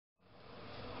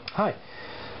Hi.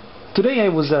 Today I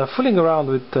was fooling around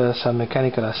with some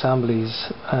mechanical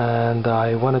assemblies, and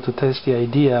I wanted to test the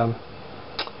idea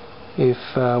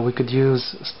if we could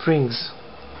use springs,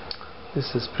 this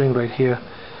is a spring right here,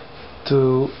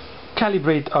 to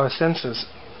calibrate our sensors.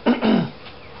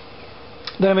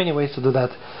 There are many ways to do that,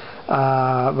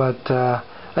 but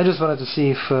I just wanted to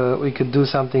see if we could do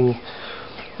something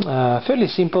fairly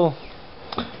simple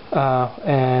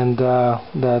and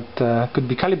that could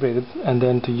be calibrated and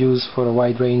then to use for a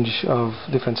wide range of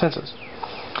different sensors.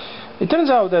 It turns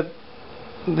out that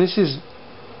this is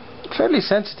fairly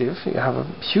sensitive. You have a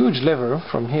huge lever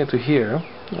from here to here,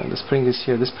 and the spring is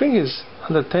here. The spring is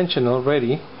under tension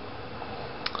already,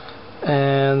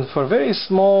 and for very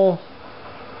small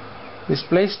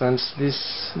displacements,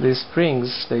 these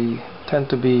springs, they tend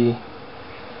to be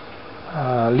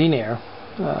linear.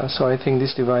 So I think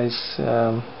this device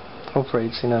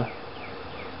operates in a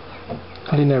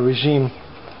linear regime.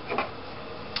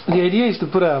 The idea is to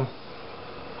put a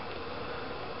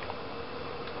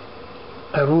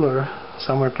ruler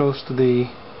somewhere close to the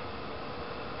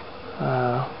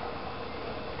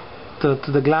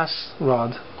glass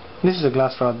rod. This is a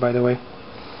glass rod, by the way,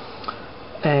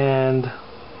 and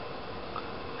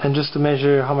just to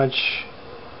measure how much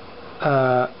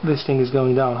this thing is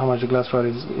going down, how much the glass rod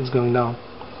is going down.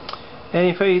 And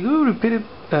if I do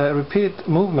repeated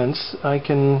movements, I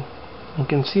can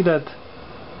see that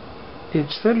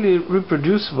it's fairly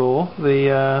reproducible.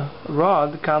 The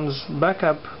rod comes back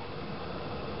up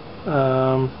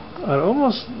at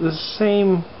almost the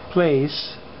same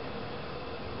place,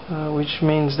 which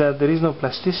means that there is no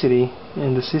plasticity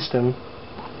in the system.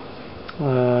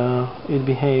 It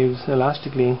behaves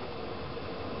elastically.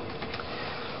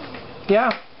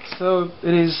 Yeah, so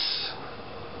it is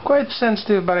quite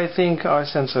sensitive, but I think our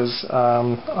sensors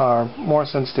are more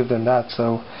sensitive than that,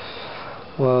 so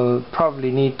we'll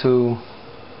probably need to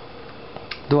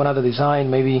do another design,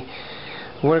 maybe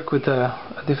work with a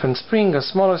different spring, a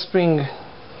smaller spring,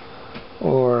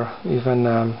 or even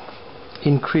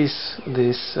increase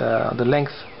this the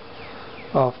length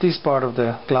of this part of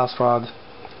the glass rod,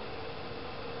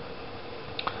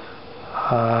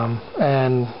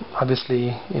 and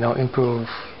obviously, improve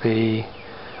the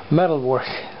metal work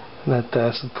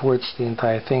that supports the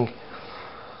entire thing.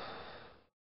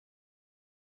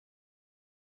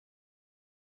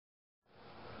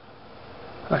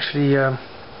 Actually, I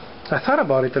thought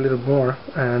about it a little more,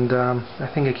 and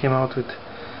I think I came out with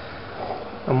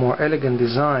a more elegant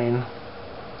design.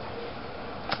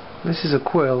 This is a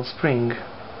coil spring,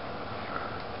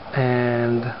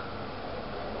 and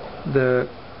the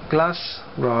glass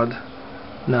rod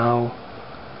now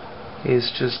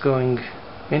is just going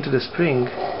into the spring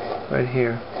right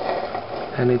here,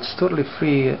 and it's totally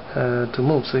free to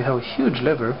move. So you have a huge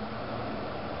lever,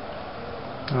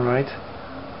 alright,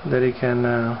 that you can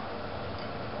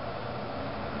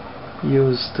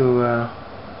use to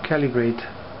calibrate.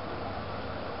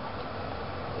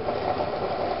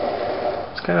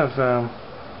 It's kind of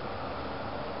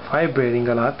vibrating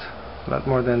a lot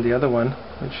more than the other one,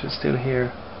 which is still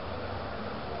here.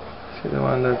 See, the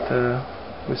one that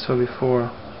we saw before.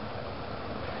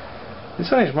 This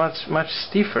one is much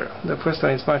stiffer. The first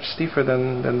one is much stiffer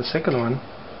than the second one,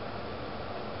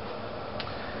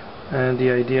 and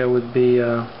the idea would be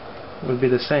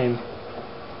the same,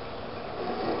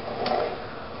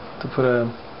 to put a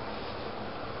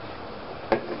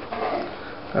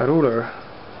ruler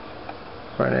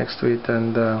right next to it,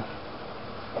 and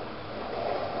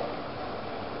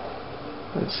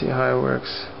let's see how it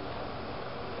works.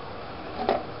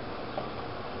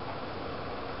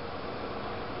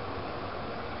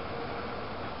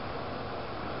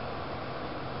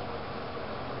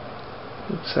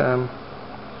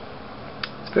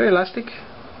 It's very elastic,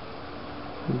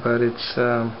 but it's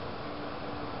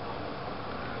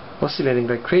oscillating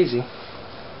like crazy.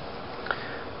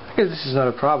 I guess this is not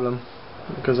a problem,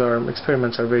 because our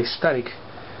experiments are very static.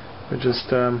 We just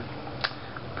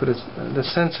put the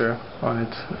sensor on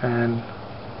it, and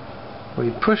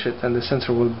we push it, and the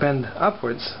sensor will bend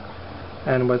upwards,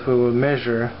 and what we will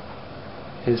measure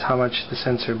is how much the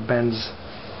sensor bends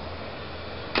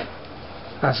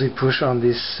as we push on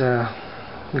this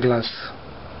glass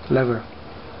lever.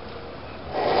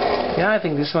 Yeah, I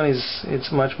think this one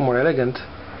it's much more elegant.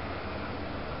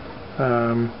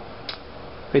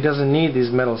 It doesn't need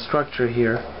this metal structure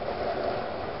here.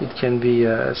 It can be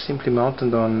simply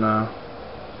mounted on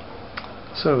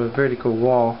sort of a vertical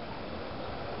wall.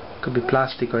 It could be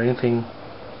plastic or anything,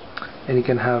 and you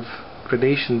can have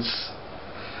gradations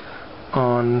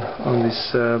on this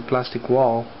plastic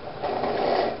wall.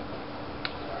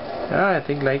 I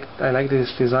think I like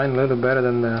this design a little better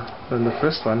than the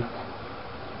first one,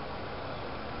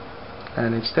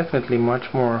 and it's definitely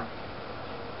much more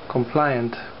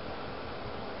compliant.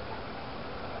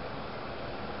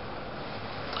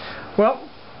 Well,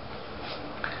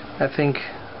 I think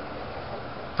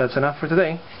that's enough for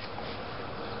today.